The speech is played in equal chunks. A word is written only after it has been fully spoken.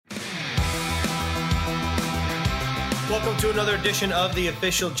Welcome to another edition of the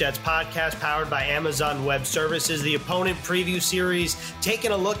Official Jets podcast powered by Amazon Web Services, the opponent preview series,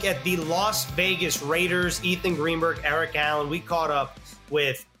 taking a look at the Las Vegas Raiders. Ethan Greenberg, Eric Allen. We caught up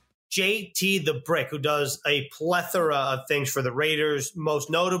with JT the Brick, who does a plethora of things for the Raiders, most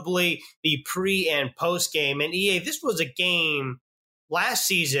notably the pre and post game. And EA, this was a game last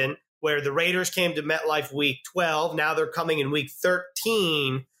season where the Raiders came to MetLife week 12. Now they're coming in week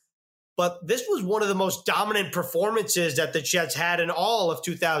 13. But this was one of the most dominant performances that the Jets had in all of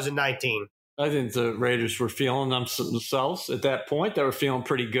 2019. I think the Raiders were feeling themselves at that point. They were feeling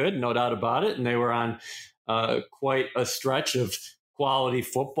pretty good, no doubt about it. And they were on quite a stretch of quality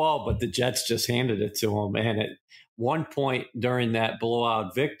football, but the Jets just handed it to them. And at one point during that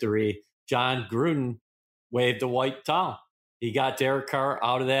blowout victory, John Gruden waved the white towel. He got Derek Carr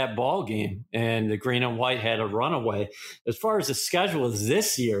out of that ball game, and the green and white had a runaway. As far as the schedule is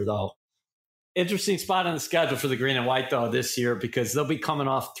this year, though, interesting spot on the schedule for the green and white, though, this year, because they'll be coming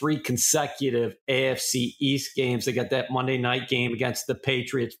off 3 consecutive AFC East games. They got that Monday night game against the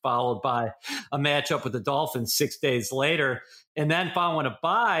Patriots, followed by a matchup with the Dolphins 6 days later. And then following a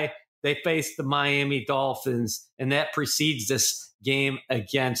bye, they face the Miami Dolphins, and that precedes this game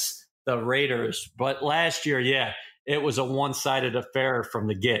against the Raiders. But last year, it was a one-sided affair from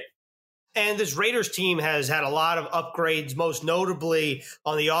the get. And this Raiders team has had a lot of upgrades, most notably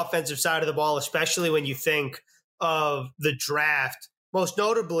on the offensive side of the ball, especially when you think of the draft. Most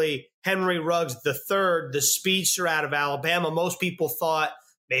notably, Henry Ruggs III, the speedster out of Alabama. Most people thought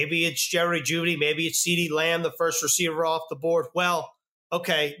maybe it's Jerry Jeudy, maybe it's CeeDee Lamb, the first receiver off the board. Well,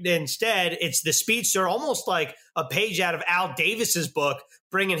 okay, instead, it's the speedster, almost like a page out of Al Davis's book,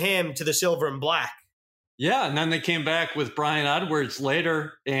 bringing him to the silver and black. Yeah, and then they came back with Brian Edwards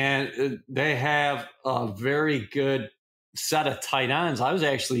later, and they have a very good set of tight ends. I was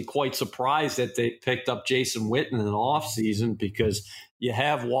actually quite surprised that they picked up Jason Witten in the offseason, because you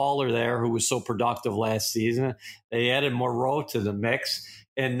have Waller there, who was so productive last season. They added Moreau to the mix.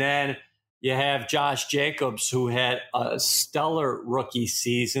 And then you have Josh Jacobs, who had a stellar rookie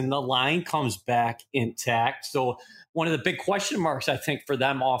season. The line comes back intact. So one of the big question marks, I think, for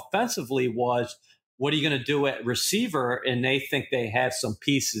them offensively was, what are you going to do at receiver? And they think they have some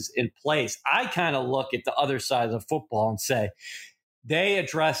pieces in place. I kind of look at the other side of the football and say, they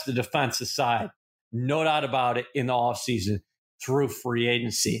addressed the defensive side, no doubt about it, in the offseason through free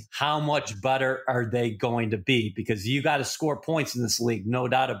agency. How much better are they going to be? Because you got to score points in this league, no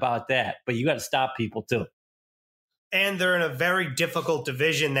doubt about that. But you got to stop people too. And they're in a very difficult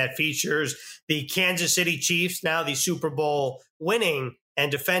division that features the Kansas City Chiefs, now the Super Bowl winning and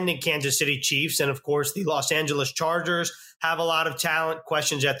defending Kansas City Chiefs. And, of course, the Los Angeles Chargers have a lot of talent,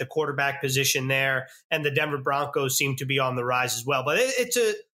 questions at the quarterback position there. And the Denver Broncos seem to be on the rise as well. But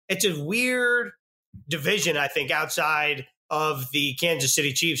it's a weird division, I think, outside of the Kansas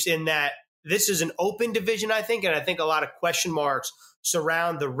City Chiefs, in that this is an open division, I think. And I think a lot of question marks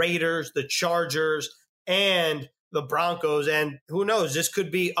surround the Raiders, the Chargers, and the Broncos. And who knows, this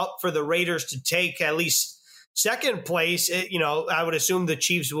could be up for the Raiders to take at least second place. I would assume the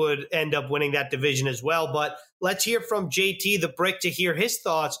Chiefs would end up winning that division as well. But let's hear from JT the Brick to hear his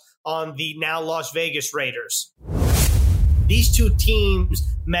thoughts on the now Las Vegas Raiders. These two teams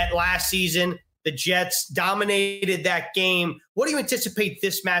met last season. The Jets dominated that game. What do you anticipate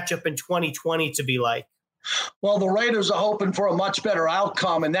this matchup in 2020 to be like? Well, the Raiders are hoping for a much better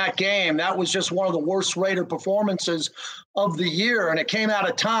outcome in that game. That was just one of the worst Raider performances of the year. And it came at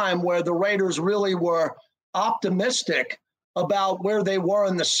a time where the Raiders really were optimistic about where they were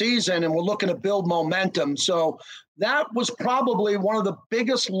in the season and were looking to build momentum. So that was probably one of the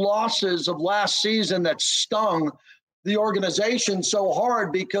biggest losses of last season that stung the organization so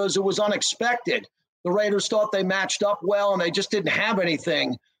hard, because it was unexpected. The Raiders thought they matched up well, and they just didn't have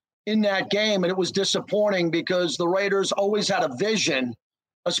anything in that game. And it was disappointing, because the Raiders always had a vision,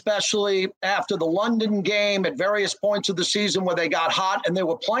 especially after the London game at various points of the season where they got hot and they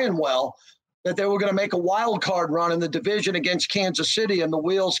were playing well, that they were going to make a wild card run in the division against Kansas City, and the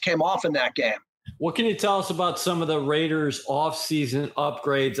wheels came off in that game. What can you tell us about some of the Raiders offseason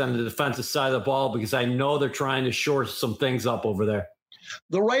upgrades on the defensive side of the ball? Because I know they're trying to shore some things up over there.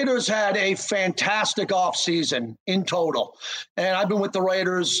 The Raiders had a fantastic offseason in total. And I've been with the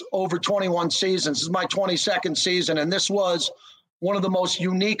Raiders over 21 seasons. This is my 22nd season. And this was one of the most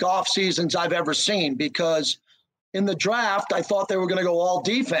unique off seasons I've ever seen, because in the draft, I thought they were going to go all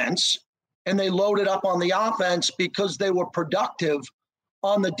defense, and they loaded up on the offense because they were productive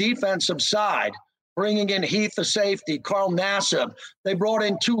on the defensive side, bringing in Heath, the safety, Carl Nassib. They brought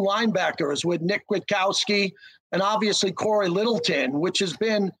in 2 linebackers with Nick Kwiatkowski and obviously Corey Littleton, which has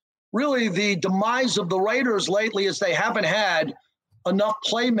been really the demise of the Raiders lately is they haven't had enough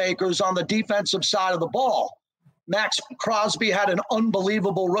playmakers on the defensive side of the ball. Max Crosby had an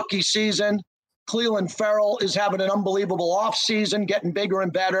unbelievable rookie season. Cleveland Farrell is having an unbelievable offseason, getting bigger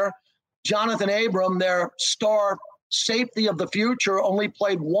and better. Jonathan Abram, their star safety of the future, only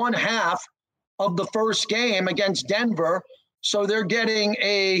played one half of the first game against Denver. So they're getting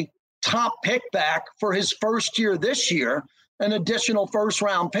a top pick back for his first year this year, an additional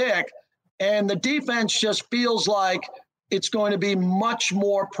first-round pick. And the defense just feels like it's going to be much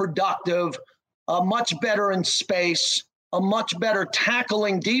more productive, much better in space, a much better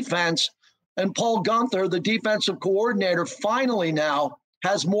tackling defense. And Paul Guenther, the defensive coordinator, finally now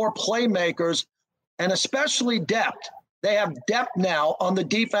has more playmakers and especially depth. They have depth now on the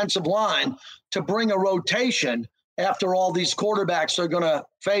defensive line to bring a rotation after all these quarterbacks they're going to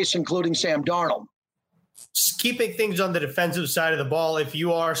face, including Sam Darnold. Just keeping things on the defensive side of the ball, if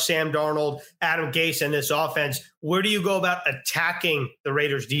you are Sam Darnold, Adam Gase, and this offense, where do you go about attacking the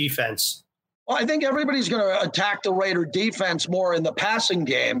Raiders' defense? Well, I think everybody's going to attack the Raider defense more in the passing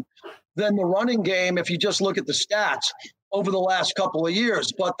game than the running game if you just look at the stats over the last couple of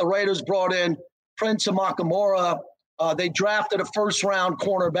years. But the Raiders brought in Prince Amukamara. They drafted a first-round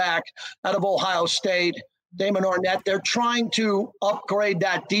cornerback out of Ohio State, Damon Arnett. They're trying to upgrade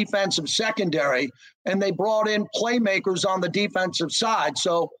that defensive secondary, and they brought in playmakers on the defensive side.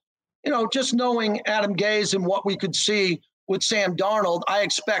 So, just knowing Adam Gase and what we could see with Sam Darnold, I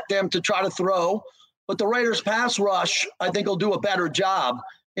expect them to try to throw. But the Raiders pass rush, I think, will do a better job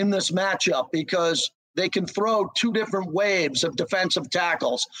in this matchup because they can throw two different waves of defensive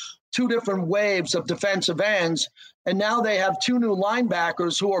tackles, two different waves of defensive ends, and now they have two new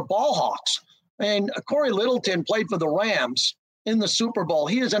linebackers who are ball hawks. And Corey Littleton played for the Rams in the Super Bowl.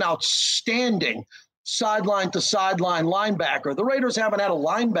 He is an outstanding sideline-to-sideline linebacker. The Raiders haven't had a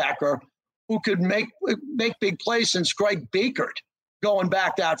linebacker who could make big plays since Greg Biekert going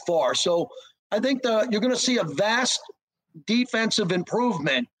back that far. So I think you're going to see a vast defensive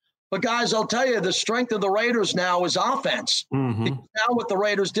improvement. But, guys, I'll tell you, the strength of the Raiders now is offense. Mm-hmm. Now what the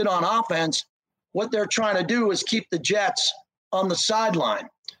Raiders did on offense, what they're trying to do is keep the Jets on the sideline.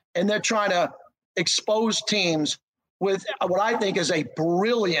 And they're trying to expose teams with what I think is a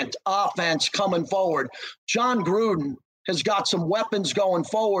brilliant offense coming forward. John Gruden has got some weapons going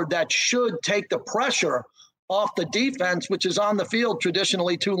forward that should take the pressure off the defense, which is on the field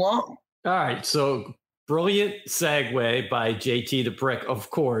traditionally too long. All right, so brilliant segue by JT the Brick, of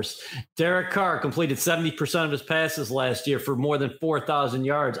course. Derek Carr completed 70% of his passes last year for more than 4,000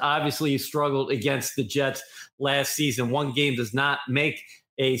 yards. Obviously, he struggled against the Jets last season. One game does not make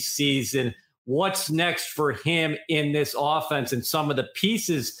a season. What's next for him in this offense and some of the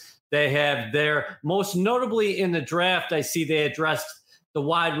pieces they have there? Most notably in the draft, I see they addressed the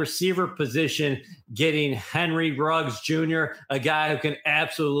wide receiver position, getting Henry Ruggs Jr., a guy who can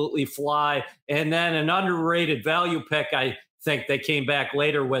absolutely fly. And then an underrated value pick, I think they came back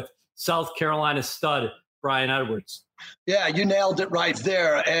later with South Carolina stud Bryan Edwards. Yeah, you nailed it right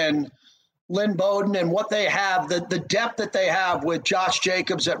there. And Lynn Bowden and what they have, the depth that they have with Josh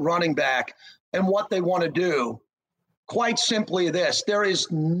Jacobs at running back and what they want to do. Quite simply this, there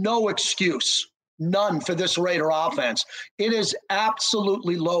is no excuse, none for this Raider offense. It is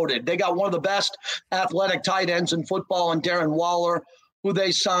absolutely loaded. They got one of the best athletic tight ends in football in Darren Waller, who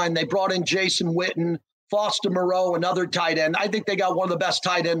they signed. They brought in Jason Witten, Foster Moreau, another tight end. I think they got one of the best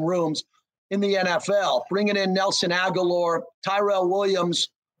tight end rooms in the NFL. Bringing in Nelson Aguilar, Tyrell Williams,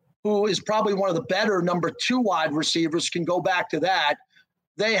 who is probably one of the better number 2 wide receivers, can go back to that.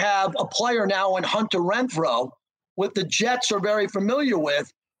 They have a player now in Hunter Renfrow, what the Jets are very familiar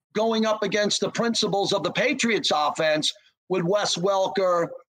with, going up against the principles of the Patriots offense with Wes Welker,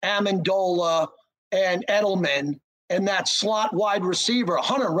 Amendola, and Edelman, and that slot wide receiver,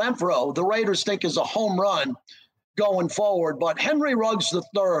 Hunter Renfrow, the Raiders think is a home run going forward. But Henry Ruggs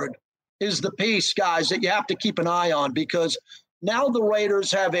III is the piece, guys, that you have to keep an eye on because now the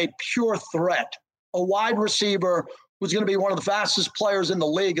Raiders have a pure threat, a wide receiver who's going to be one of the fastest players in the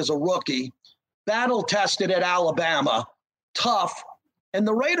league as a rookie, battle-tested at Alabama, tough. And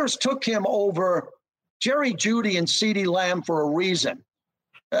the Raiders took him over Jerry Jeudy and CeeDee Lamb for a reason.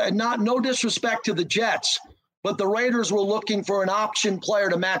 No disrespect to the Jets, but the Raiders were looking for an option player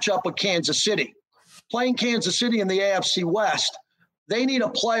to match up with Kansas City. Playing Kansas City in the AFC West, they need a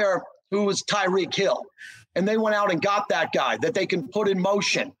player who is Tyreek Hill. And they went out and got that guy that they can put in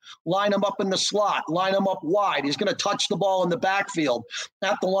motion, line him up in the slot, line him up wide. He's going to touch the ball in the backfield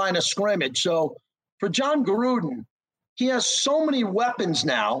at the line of scrimmage. So for John Gruden, he has so many weapons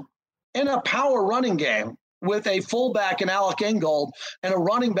now in a power running game with a fullback in Alec Ingold and a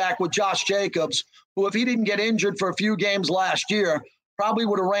running back with Josh Jacobs, who, if he didn't get injured for a few games last year, probably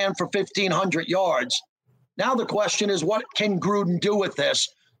would have ran for 1,500 yards. Now the question is, what can Gruden do with this?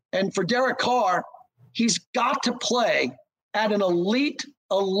 And for Derek Carr, he's got to play at an elite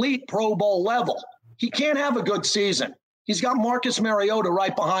Pro Bowl level. He can't have a good season. He's got Marcus Mariota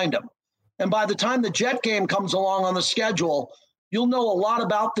right behind him. And by the time the Jet game comes along on the schedule, you'll know a lot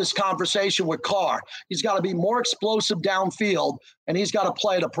about this conversation with Carr. He's got to be more explosive downfield, and he's got to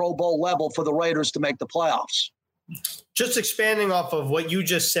play at a Pro Bowl level for the Raiders to make the playoffs. Just expanding off of what you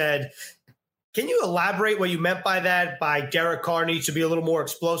just said, can you elaborate what you meant by that, by Derek Carr needs to be a little more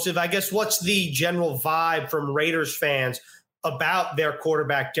explosive? I guess what's the general vibe from Raiders fans about their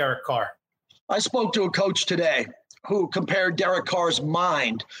quarterback, Derek Carr? I spoke to a coach today who compared Derek Carr's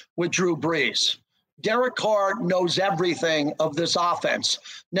mind with Drew Brees. Derek Carr knows everything of this offense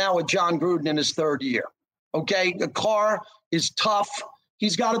now with John Gruden in his third year. Okay, the Carr is tough.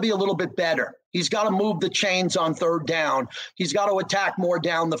 He's got to be a little bit better. He's got to move the chains on third down. He's got to attack more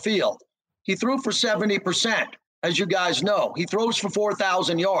down the field. He threw for 70%, as you guys know. He throws for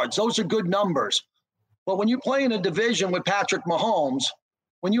 4,000 yards. Those are good numbers. But when you play in a division with Patrick Mahomes,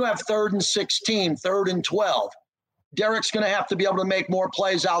 when you have 3rd and 16, 3rd and 12, Derek's going to have to be able to make more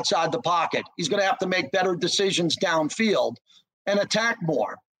plays outside the pocket. He's going to have to make better decisions downfield and attack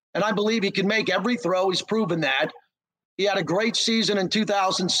more. And I believe he can make every throw. He's proven that. He had a great season in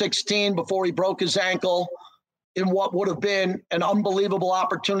 2016 before he broke his ankle in what would have been an unbelievable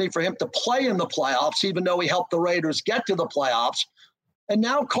opportunity for him to play in the playoffs, even though he helped the Raiders get to the playoffs. And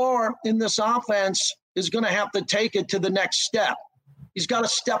now Carr in this offense is going to have to take it to the next step. He's got to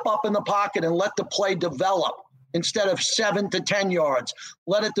step up in the pocket and let the play develop. Instead of 7 to 10 yards,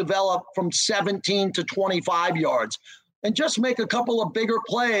 let it develop from 17 to 25 yards and just make a couple of bigger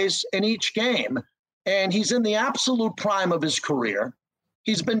plays in each game. And he's in the absolute prime of his career.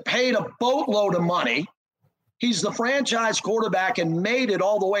 He's been paid a boatload of money. He's the franchise quarterback and made it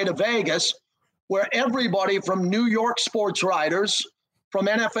all the way to Vegas, where everybody from New York sports writers, from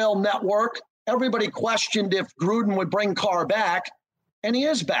NFL Network, everybody questioned if Gruden would bring Carr back, and he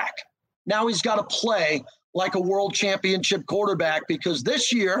is back. Now he's got to play like a world championship quarterback, because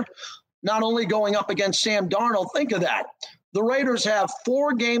this year, not only going up against Sam Darnold, think of that. The Raiders have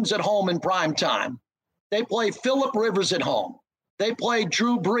 4 games at home in prime time. They play Phillip Rivers at home. They play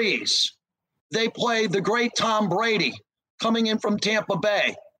Drew Brees. They play the great Tom Brady coming in from Tampa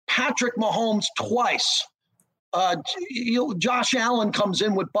Bay. Patrick Mahomes twice. Josh Allen comes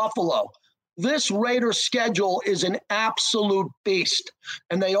in with Buffalo. This Raiders schedule is an absolute beast,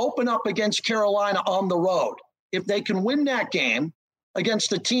 and they open up against Carolina on the road. If they can win that game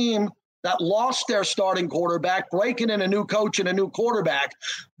against a team that lost their starting quarterback, breaking in a new coach and a new quarterback,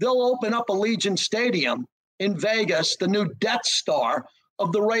 they'll open up Allegiant Stadium in Vegas, the new Death Star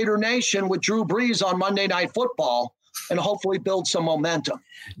of the Raider Nation, with Drew Brees on Monday Night Football, and hopefully build some momentum.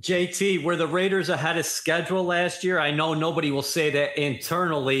 JT, were the Raiders ahead of schedule last year? I know nobody will say that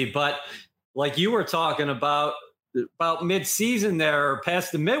internally, but like you were talking about mid-season there, or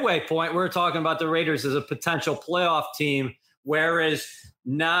past the midway point, we're talking about the Raiders as a potential playoff team. Whereas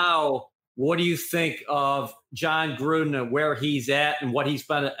now, what do you think of John Gruden and where he's at and what he's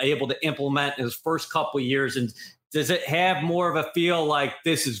been able to implement in his first couple of years? And does it have more of a feel like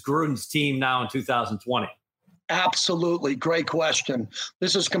this is Gruden's team now in 2020? Absolutely. Great question.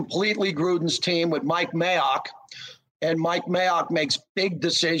 This is completely Gruden's team with Mike Mayock. And Mike Mayock makes big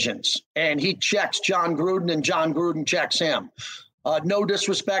decisions, and he checks John Gruden, and John Gruden checks him. No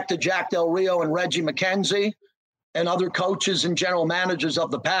disrespect to Jack Del Rio and Reggie McKenzie and other coaches and general managers of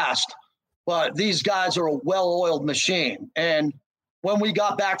the past, but these guys are a well-oiled machine. And when we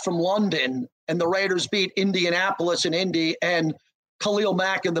got back from London and the Raiders beat Indianapolis and Indy and Khalil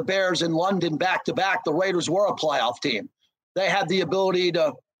Mack and the Bears in London back-to-back, the Raiders were a playoff team. They had the ability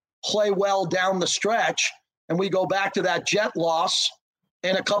to play well down the stretch. And we go back to that Jet loss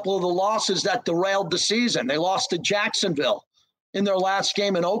and a couple of the losses that derailed the season. They lost to Jacksonville in their last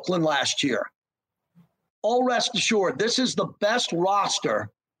game in Oakland last year. All rest assured, this is the best roster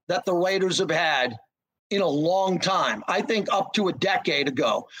that the Raiders have had in a long time. I think up to a decade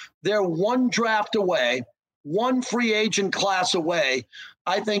ago. They're one draft away, one free agent class away,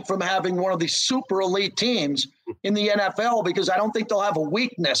 I think, from having one of the super elite teams in the NFL, because I don't think they'll have a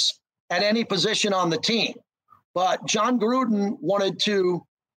weakness at any position on the team. But John Gruden wanted to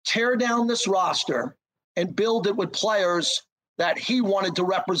tear down this roster and build it with players that he wanted to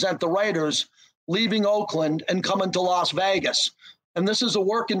represent the Raiders, leaving Oakland and coming to Las Vegas. And this is a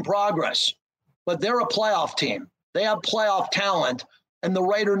work in progress. But they're a playoff team. They have playoff talent. And the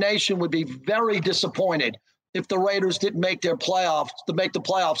Raider Nation would be very disappointed if the Raiders didn't make the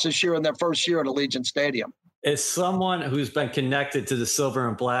playoffs this year in their first year at Allegiant Stadium. As someone who's been connected to the silver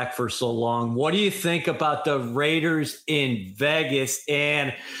and black for so long, what do you think about the Raiders in Vegas,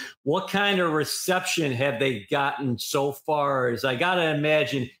 and what kind of reception have they gotten so far? As I got to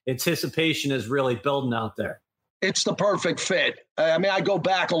imagine anticipation is really building out there. It's the perfect fit. I mean, I go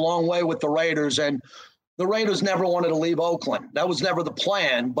back a long way with the Raiders, and the Raiders never wanted to leave Oakland. That was never the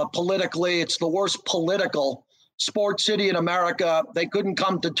plan. But politically, it's the worst political sports city in America. They couldn't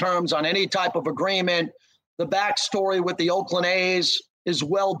come to terms on any type of agreement. The backstory with the Oakland A's is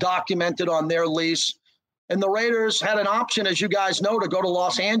well documented on their lease. And the Raiders had an option, as you guys know, to go to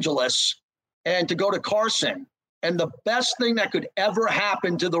Los Angeles and to go to Carson. And the best thing that could ever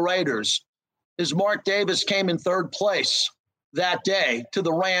happen to the Raiders is Mark Davis came in third place that day to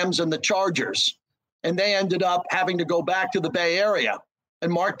the Rams and the Chargers. And they ended up having to go back to the Bay Area.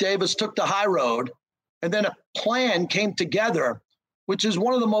 And Mark Davis took the high road. And then a plan came together, which is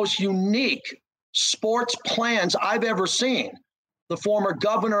one of the most unique sports plans I've ever seen. The former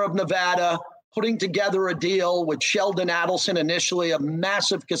governor of Nevada putting together a deal with Sheldon Adelson, initially a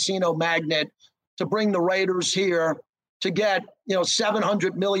massive casino magnate, to bring the Raiders here to get,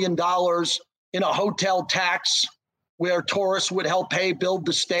 $700 million in a hotel tax where tourists would help build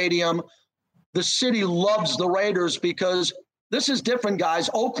the stadium. The city loves the Raiders because this is different, guys.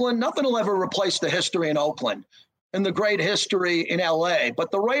 Oakland, nothing will ever replace the history in Oakland and the great history in LA.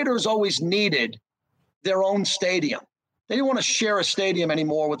 But the Raiders always needed their own stadium. They didn't want to share a stadium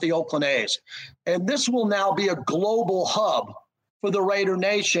anymore with the Oakland A's. And this will now be a global hub for the Raider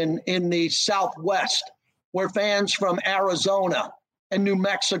Nation in the Southwest, where fans from Arizona and New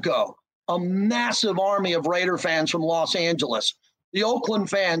Mexico, a massive army of Raider fans from Los Angeles, the Oakland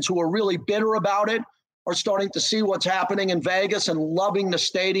fans who are really bitter about it are starting to see what's happening in Vegas and loving the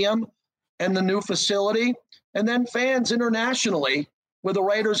stadium and the new facility. And then fans internationally, where the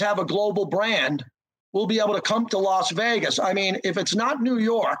Raiders have a global brand, will be able to come to Las Vegas. I mean, if it's not New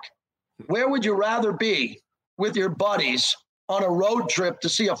York, where would you rather be with your buddies on a road trip to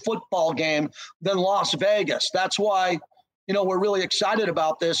see a football game than Las Vegas? That's why, we're really excited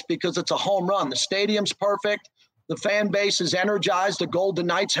about this, because it's a home run. The stadium's perfect. The fan base is energized. The Golden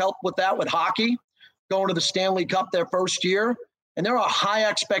Knights helped with that with hockey, going to the Stanley Cup their first year. And there are high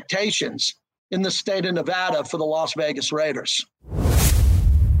expectations in the state of Nevada for the Las Vegas Raiders.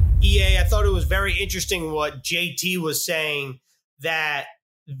 EA, I thought it was very interesting what JT was saying, that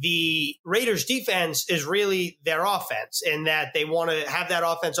the Raiders defense is really their offense, and that they want to have that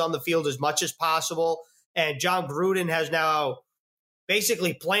offense on the field as much as possible. And John Gruden has now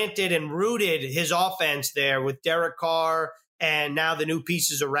basically planted and rooted his offense there with Derek Carr and now the new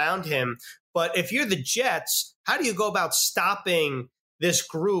pieces around him. But if you're the Jets, how do you go about stopping this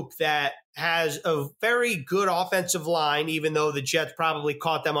group that has a very good offensive line, even though the Jets probably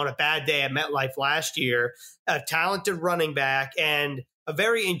caught them on a bad day at MetLife last year, a talented running back, and a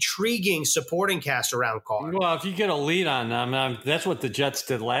very intriguing supporting cast around Carr? Well, if you get a lead on them, that's what the Jets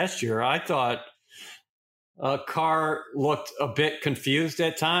did last year. I thought Carr looked a bit confused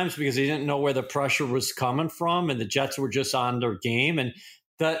at times because he didn't know where the pressure was coming from, and the Jets were just on their game. And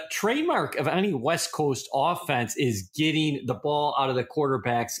the trademark of any West Coast offense is getting the ball out of the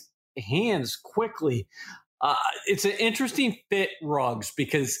quarterback's hands quickly. It's an interesting fit, Ruggs,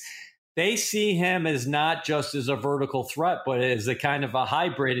 because they see him as not just as a vertical threat, but as a kind of a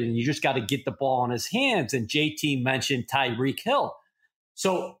hybrid, and you just got to get the ball in his hands. And JT mentioned Tyreek Hill.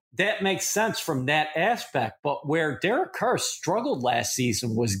 So that makes sense from that aspect. But where Derek Carr struggled last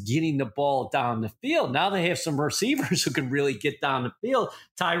season was getting the ball down the field. Now they have some receivers who can really get down the field.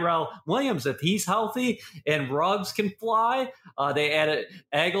 Tyrell Williams, if he's healthy, and Ruggs can fly. They added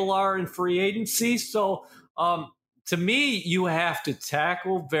Aguilar in free agency. So to me, you have to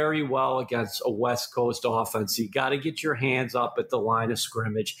tackle very well against a West Coast offense. You got to get your hands up at the line of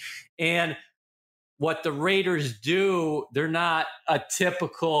scrimmage. And what the Raiders do, they're not a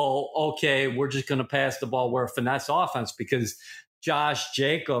typical, okay, we're just going to pass the ball, we're a finesse offense, because Josh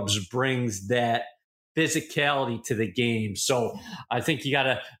Jacobs brings that physicality to the game. So I think you got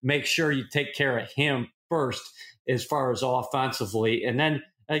to make sure you take care of him first as far as offensively, and then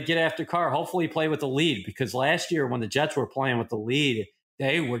get after Carr. Hopefully play with the lead, because last year when the Jets were playing with the lead,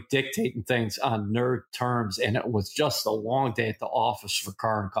 they were dictating things on nerd terms, and it was just a long day at the office for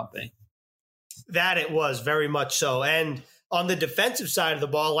Carr and company. That it was, very much so. And on the defensive side of the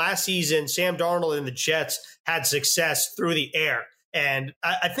ball, last season, Sam Darnold and the Jets had success through the air. And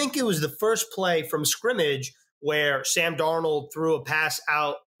I think it was the first play from scrimmage where Sam Darnold threw a pass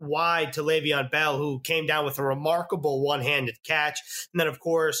out wide to Le'Veon Bell, who came down with a remarkable one-handed catch. And then, of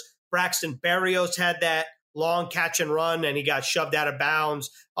course, Braxton Berrios had that long catch and run, and he got shoved out of bounds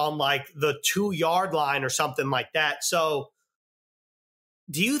on like the 2-yard line or something like that. So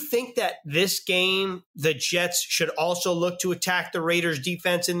do you think that this game, the Jets should also look to attack the Raiders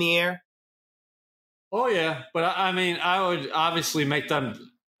defense in the air? Oh, yeah. But I mean, I would obviously make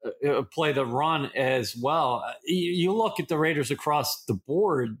them play the run as well. You look at the Raiders across the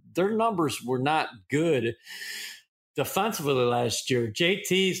board, their numbers were not good defensively last year.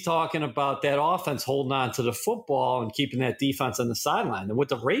 JT's talking about that offense holding on to the football and keeping that defense on the sideline. And what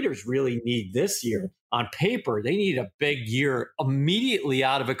the Raiders really need this year, on paper, they need a big year immediately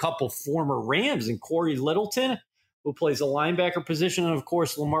out of a couple former Rams and Corey Littleton, who plays a linebacker position, and, of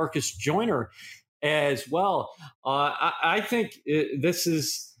course, LaMarcus Joyner as well. I think this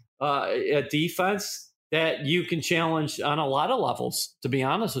is a defense that you can challenge on a lot of levels, to be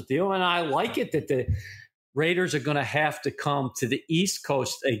honest with you. And I like it that the Raiders are going to have to come to the East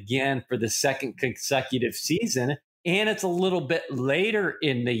Coast again for the second consecutive season. And it's a little bit later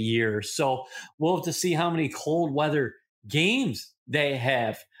in the year. So we'll have to see how many cold weather games they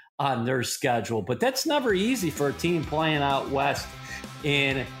have on their schedule. But that's never easy for a team playing out west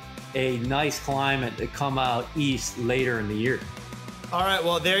in a nice climate to come out east later in the year. All right,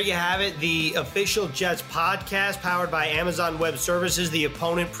 well, there you have it. The official Jets podcast powered by Amazon Web Services, the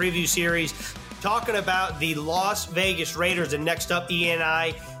opponent preview series, talking about the Las Vegas Raiders. And next up, Ian and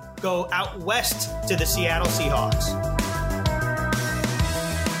I go out west to the Seattle Seahawks.